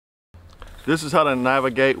This is how to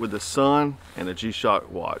navigate with the sun and a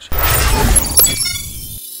G-Shock watch.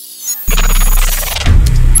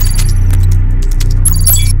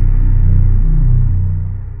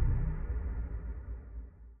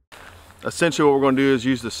 Essentially what we're going to do is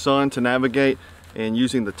use the sun to navigate and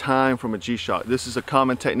using the time from a G-Shock. This is a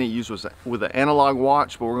common technique used with an analog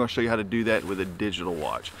watch, but we're going to show you how to do that with a digital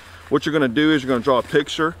watch. What you're going to do is you're going to draw a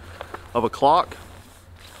picture of a clock,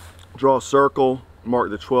 draw a circle, mark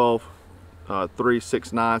the 12, 3,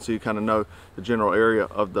 6, 9, so you kind of know the general area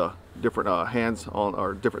of the different hands on,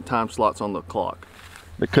 or different time slots on the clock.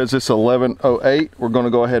 Because it's 11:08, we're going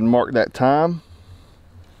to go ahead and mark that time.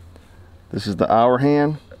 This is the hour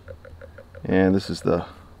hand, and this is the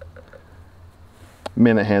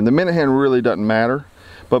minute hand. The minute hand really doesn't matter,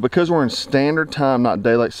 but because we're in standard time, not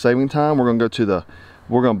daylight saving time, we're going to go to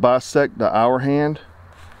we're going to bisect the hour hand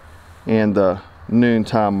and the noon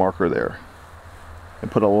time marker there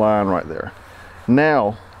and put a line right there.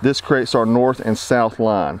 Now this creates our north and south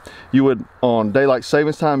line. You would on daylight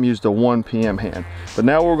savings time use the 1 p.m. hand, but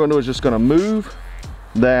now what we're going to do is just going to move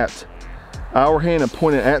that hour hand and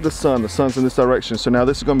point it at the sun. The sun's in this direction, so now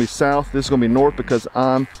this is going to be south, this is going to be north because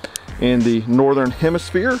I'm in the northern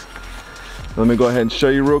hemisphere. Let me go ahead and show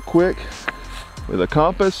you real quick with a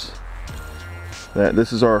compass that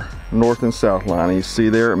this is our north and south line, and you see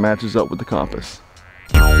there it matches up with the compass.